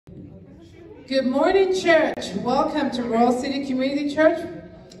Good morning, church. Welcome to Royal City Community Church.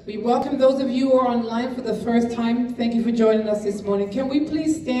 We welcome those of you who are online for the first time. Thank you for joining us this morning. Can we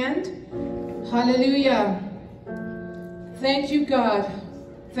please stand? Hallelujah. Thank you, God.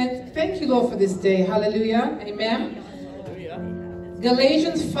 Thank you, Lord, for this day. Hallelujah. Amen.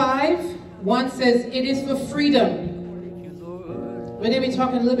 Galatians 5:1 says, it is for freedom. We're going to be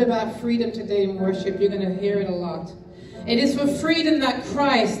talking a little bit about freedom today in worship. You're going to hear it a lot. It is for freedom that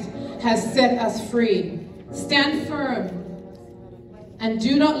Christ has set us free. Stand firm and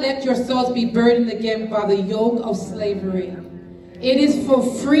do not let your souls be burdened again by the yoke of slavery. It is for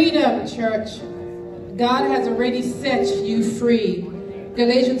freedom, church. God has already set you free.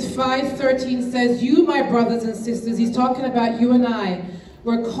 Galatians 5:13 says, you, my brothers and sisters, he's talking about you and I,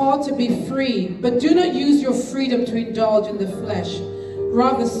 were called to be free, but do not use your freedom to indulge in the flesh.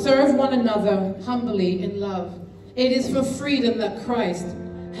 Rather, serve one another humbly in love. It is for freedom that Christ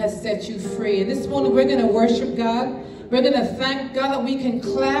has set you free. And this morning we're going to worship God. We're going to thank God that we can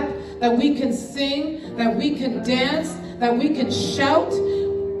clap, that we can sing, that we can dance, that we can shout.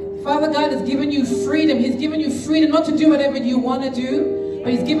 Father God has given you freedom. He's given you freedom not to do whatever you want to do,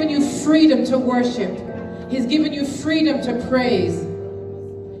 but he's given you freedom to worship. He's given you freedom to praise.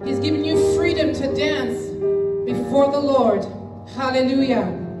 He's given you freedom to dance before the Lord.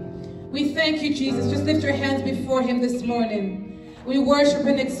 Hallelujah. We thank you, Jesus. Just lift your hands before him this morning. We worship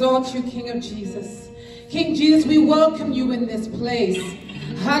and exalt you, King of Jesus. King Jesus, we welcome you in this place.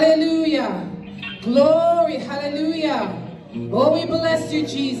 Hallelujah. Glory. Hallelujah. Oh, we bless you,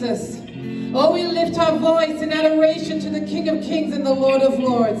 Jesus. Oh, we lift our voice in adoration to the King of Kings and the Lord of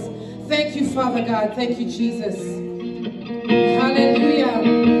Lords. Thank you, Father God. Thank you, Jesus. Hallelujah.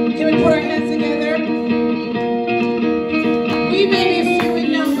 Can we put our hands together? We may be few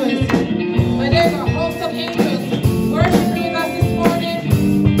in numbers, but there's a host of angels worshiping with us this morning.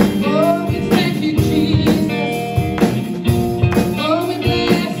 Oh, we thank you, Jesus. Oh, we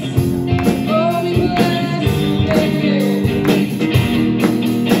bless. Oh, we bless.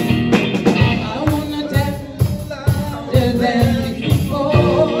 I wanna dance louder than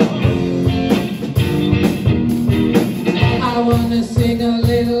before. I wanna sing a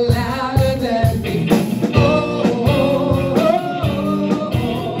little louder than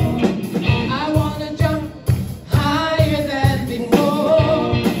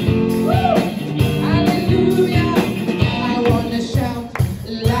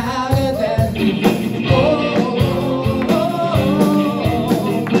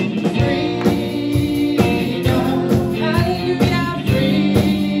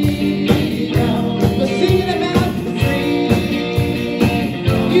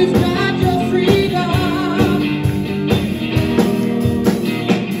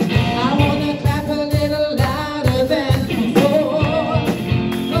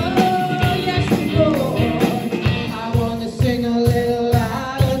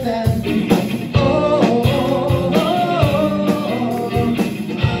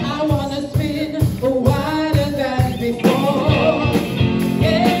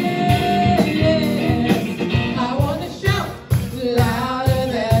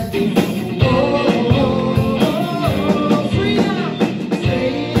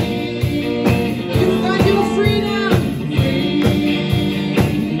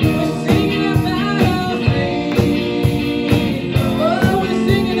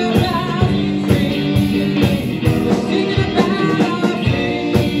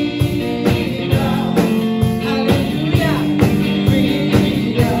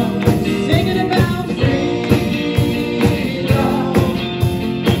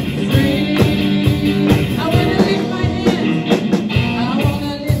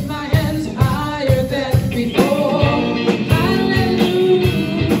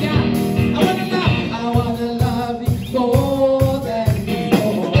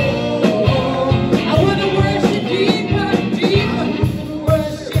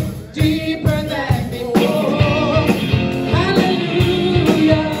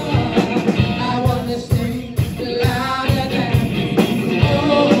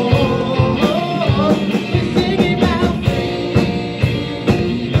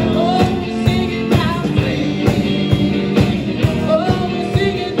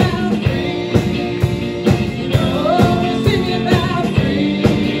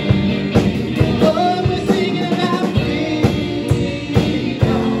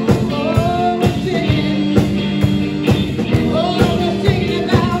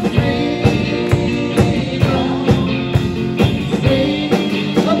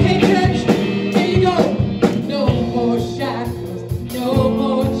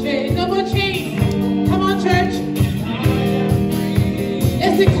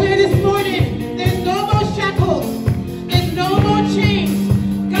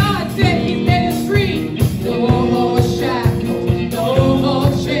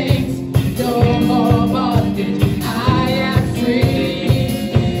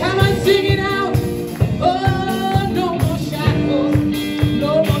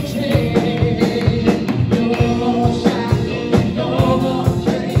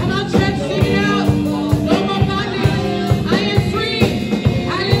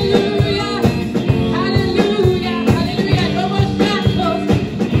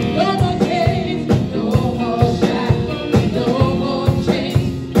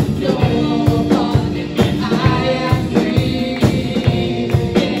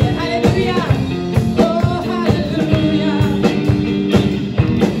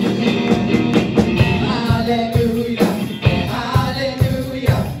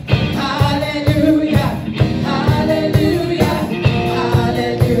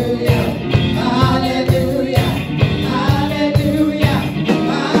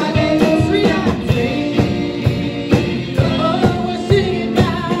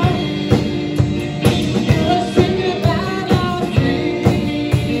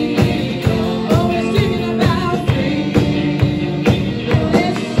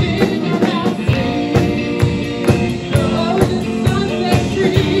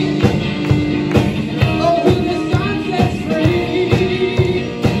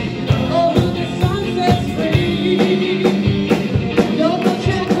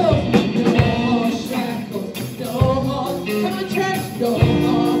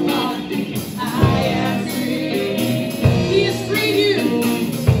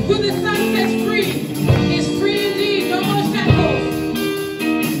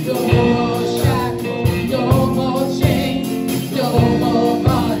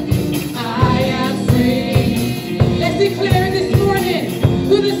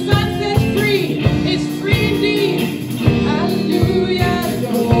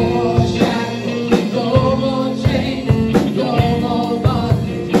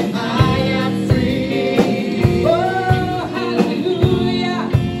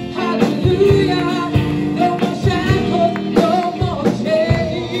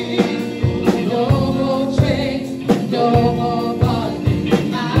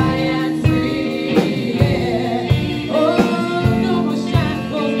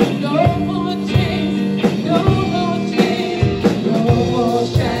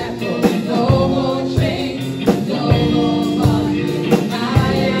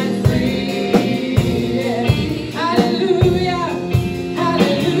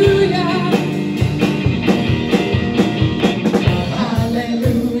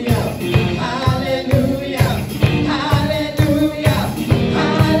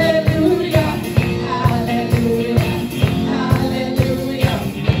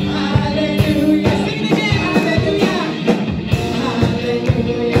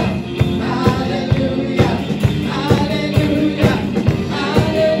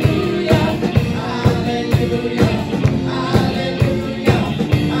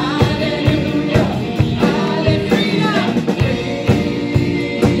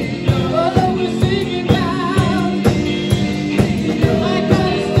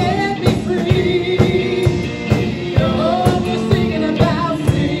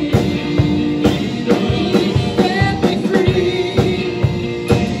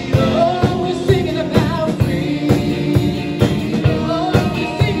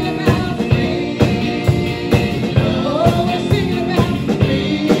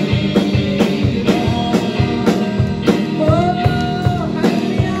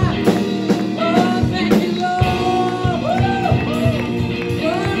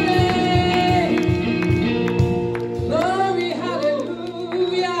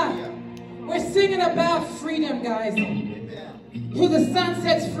singing about freedom, guys. Who the Son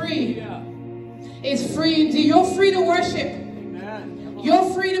sets free is free indeed. You're free to worship.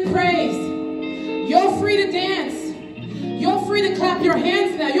 You're free to praise. You're free to dance. You're free to clap your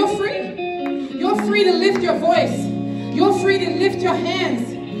hands now. You're free. You're free to lift your voice. You're free to lift your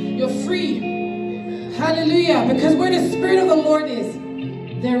hands. You're free. Hallelujah. Because where the Spirit of the Lord is,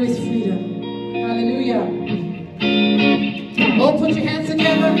 there is freedom. Hallelujah. Oh, put your hands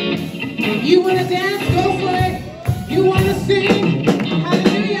together. You want to dance? Go for it. You want to sing?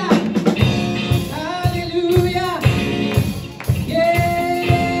 Hallelujah. Hallelujah.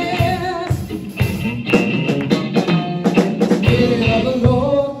 Yes. The Spirit of the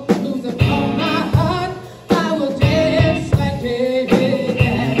Lord moves upon my heart. I will dance like David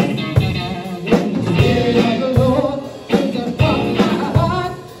danced. When the Spirit of the Lord moves upon my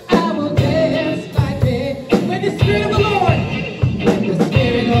heart, I will dance like David. When the Spirit of the Lord, when the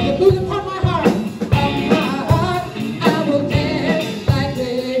Spirit of the moves upon my heart, I will dance like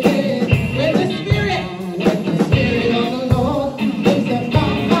David.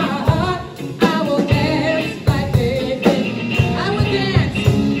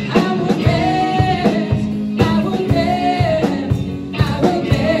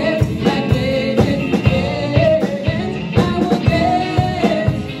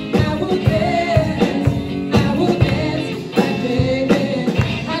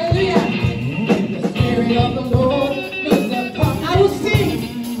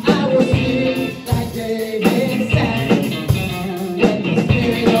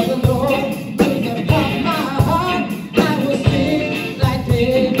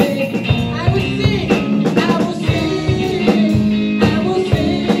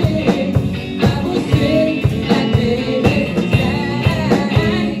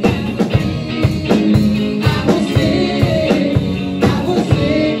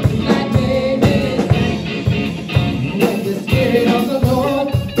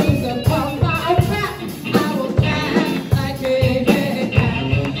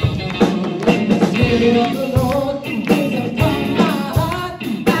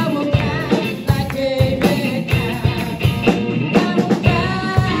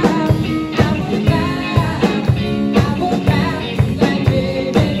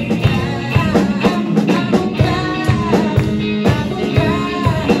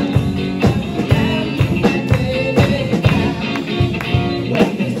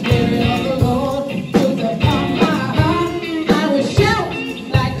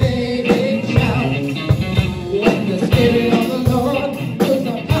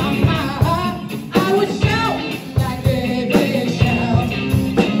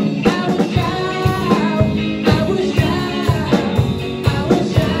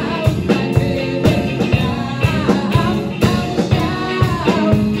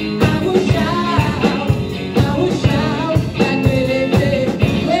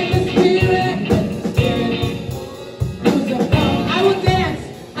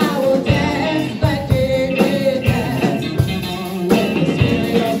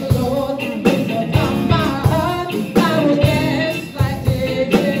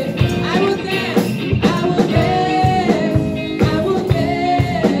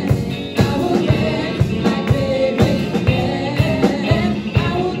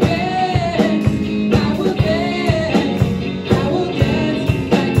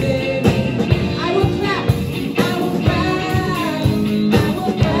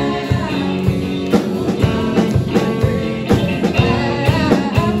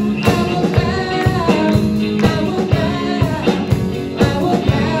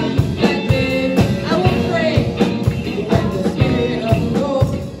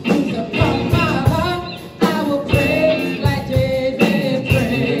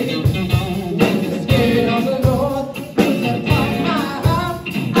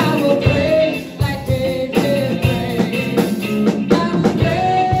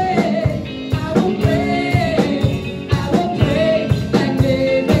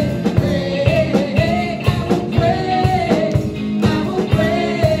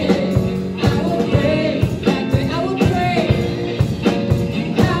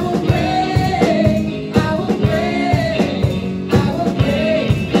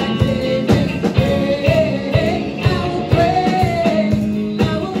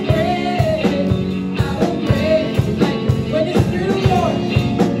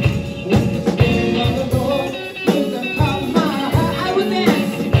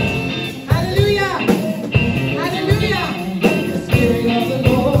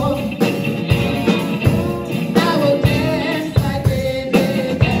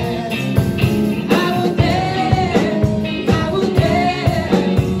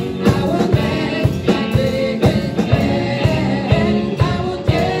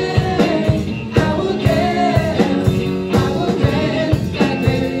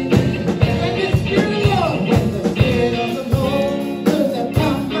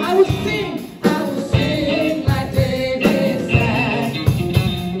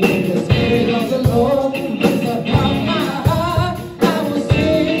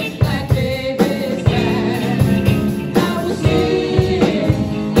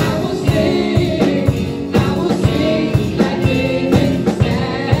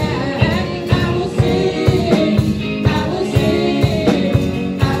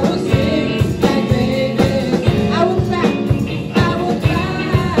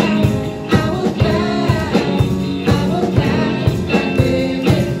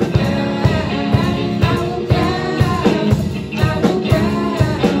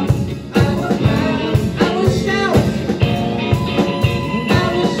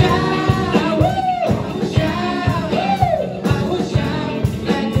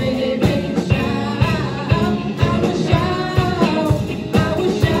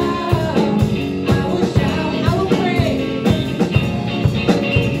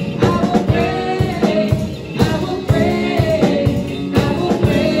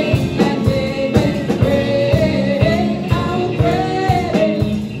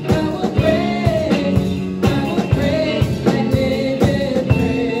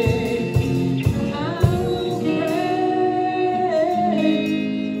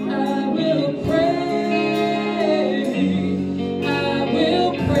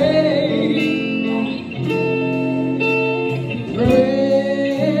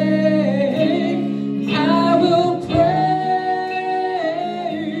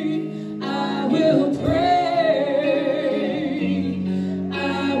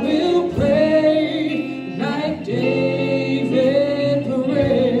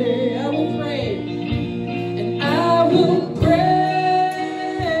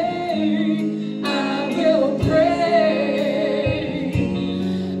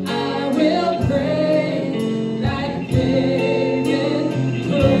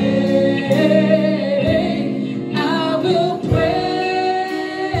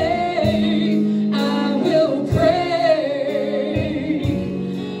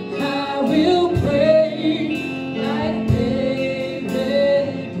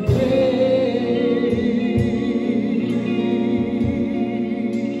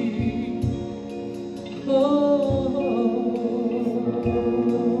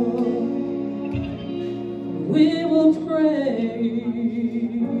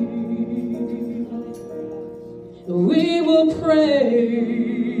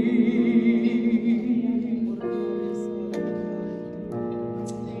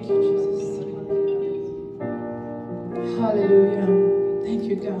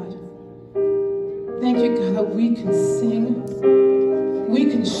 Thank you, God, that we can sing, we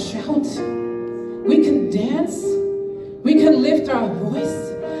can shout, we can dance, we can lift our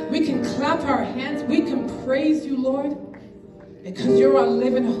voice, we can clap our hands, we can praise you, Lord, because you're our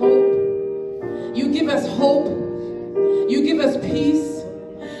living hope. You give us hope, you give us peace,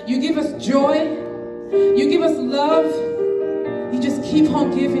 you give us joy, you give us love. You just keep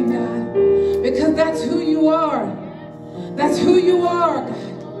on giving, God, because that's who you are. That's who you are,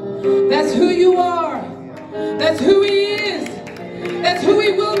 God. That's who you are. That's who he is. That's who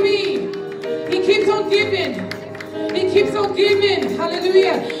he will be. He keeps on giving. He keeps on giving.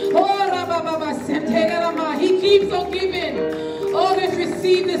 Hallelujah. He keeps on giving. Oh, let's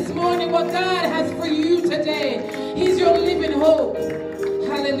receive this morning what God has for you today. He's your living hope.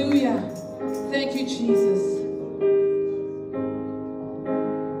 Hallelujah. Thank you, Jesus.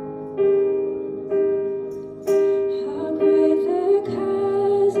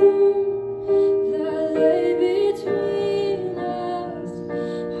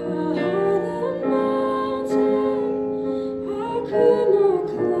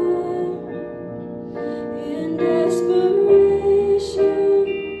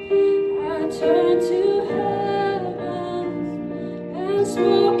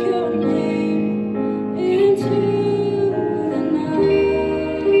 Spoke your name in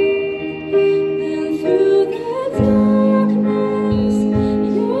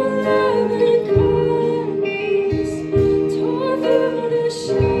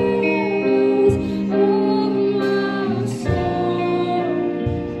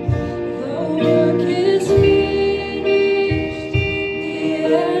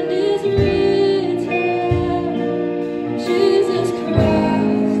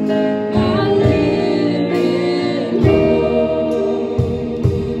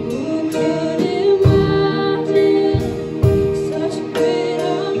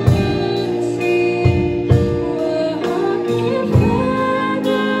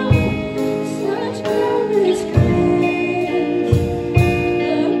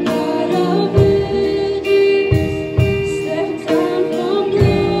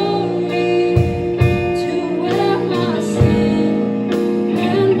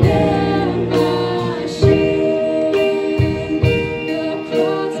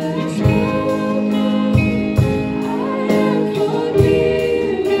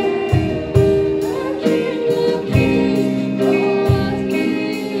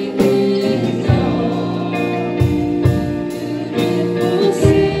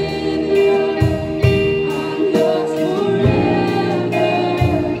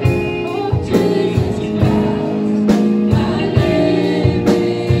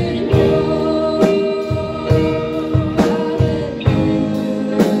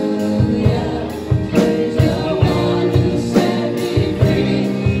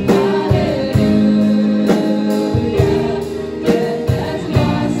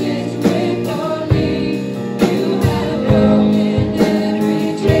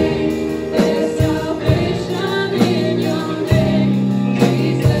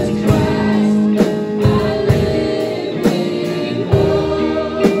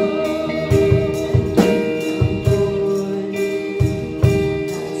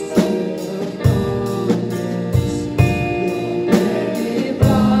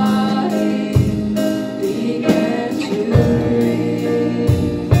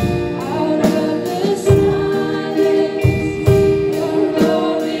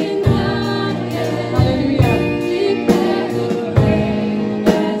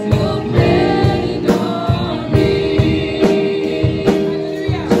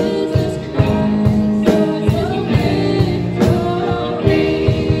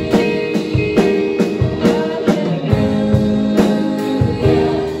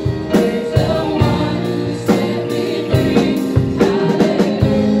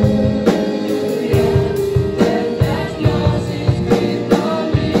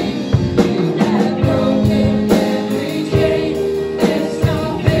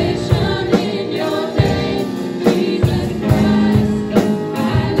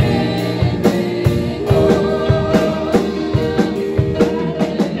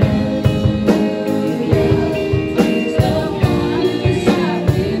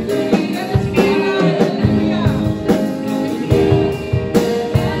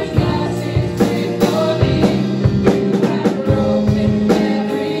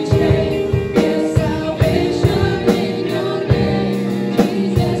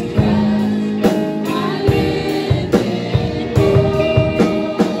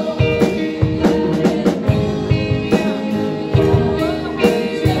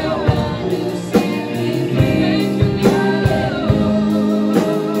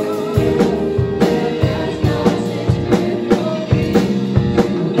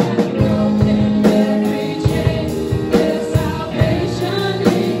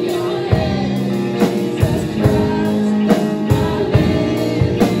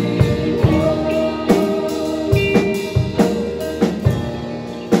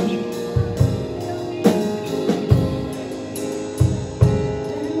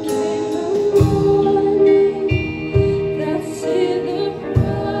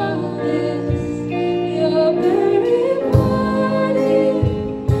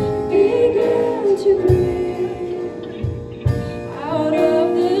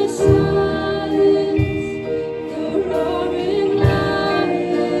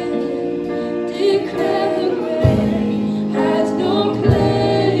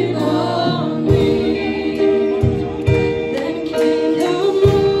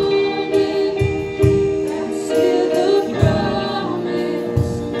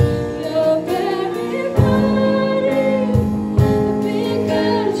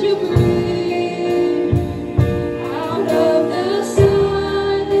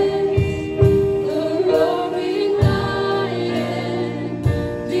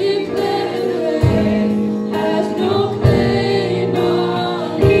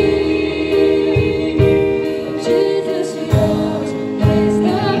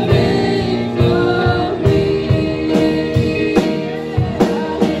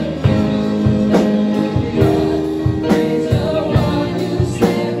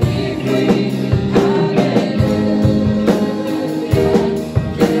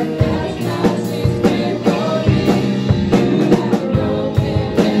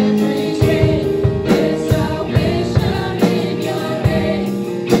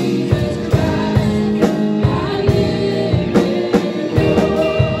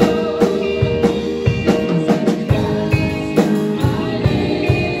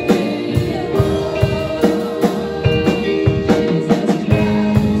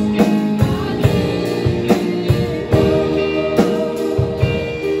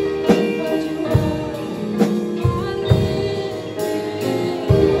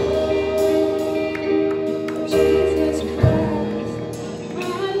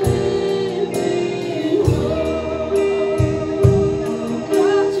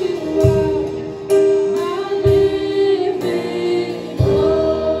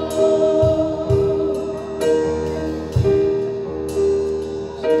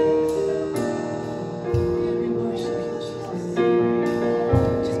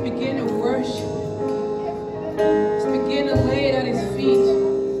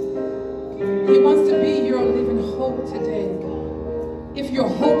hope today. If you're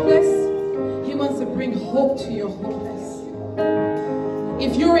hopeless, he wants to bring hope to your hopeless.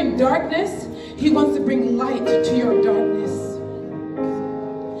 If you're in darkness, he wants to bring light to your darkness.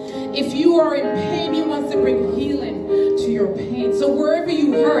 If you are in pain, he wants to bring healing to your pain. So wherever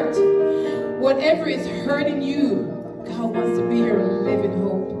you hurt, whatever is hurting you, God wants to be your living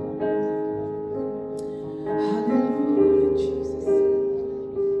hope. Hallelujah, Jesus.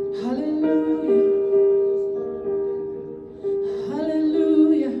 Hallelujah.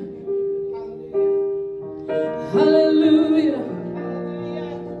 Hallelujah. Hallelujah.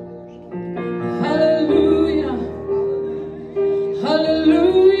 Hallelujah.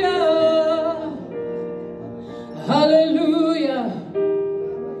 Hallelujah. Hallelujah.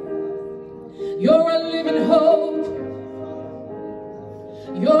 You're a living hope.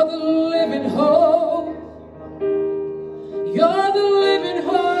 You're the living hope. You're the living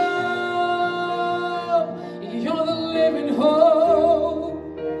hope. You're the living hope.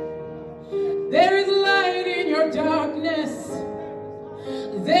 There is light in your darkness.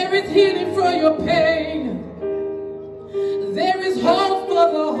 There is healing for your pain. There is hope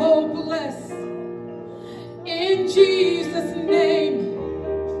for the hopeless. In Jesus' name.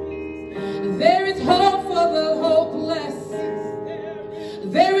 There is hope for the hopeless.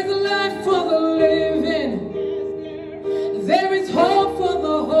 There is life for the living. There is hope for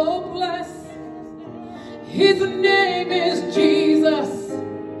the hopeless. His name is Jesus.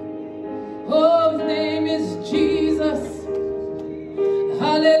 Oh, his name is Jesus.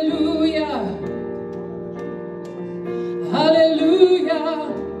 Hallelujah.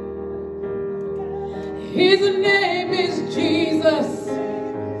 Hallelujah. His name is Jesus.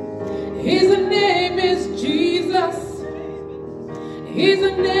 His name is Jesus. His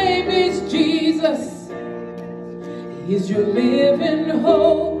name is Jesus. He's your living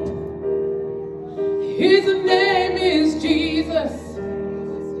hope. His name is Jesus.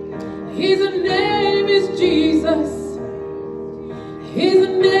 His name is Jesus. His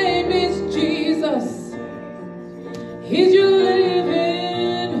name is Jesus. He's your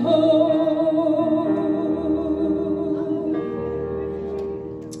living hope.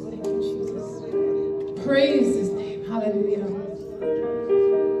 Thank you, Jesus. Praise his name. Hallelujah.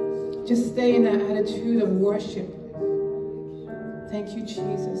 Just stay in that attitude of worship. Thank you,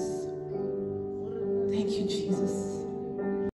 Jesus. Thank you, Jesus.